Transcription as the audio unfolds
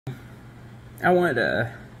I wanted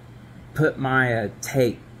to put my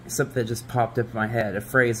take, something that just popped up in my head, a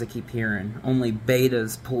phrase I keep hearing: only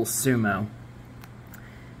betas pull sumo.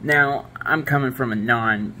 Now, I'm coming from a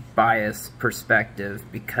non-biased perspective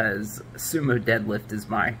because sumo deadlift is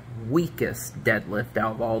my weakest deadlift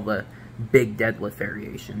out of all the big deadlift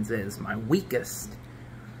variations. It is my weakest.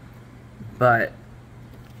 But,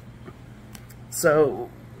 so,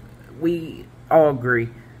 we all agree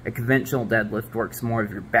a conventional deadlift works more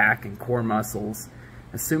of your back and core muscles.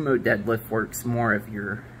 A sumo deadlift works more of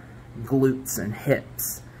your glutes and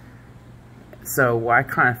hips. So what I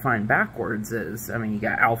kind of find backwards is, I mean, you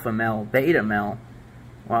got alpha male, beta male.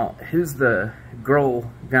 Well, who's the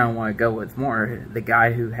girl gonna want to go with more? The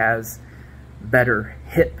guy who has better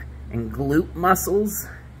hip and glute muscles,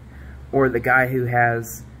 or the guy who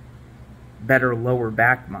has better lower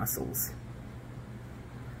back muscles?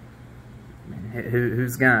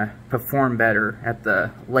 Who's gonna perform better at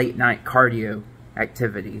the late night cardio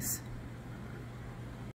activities?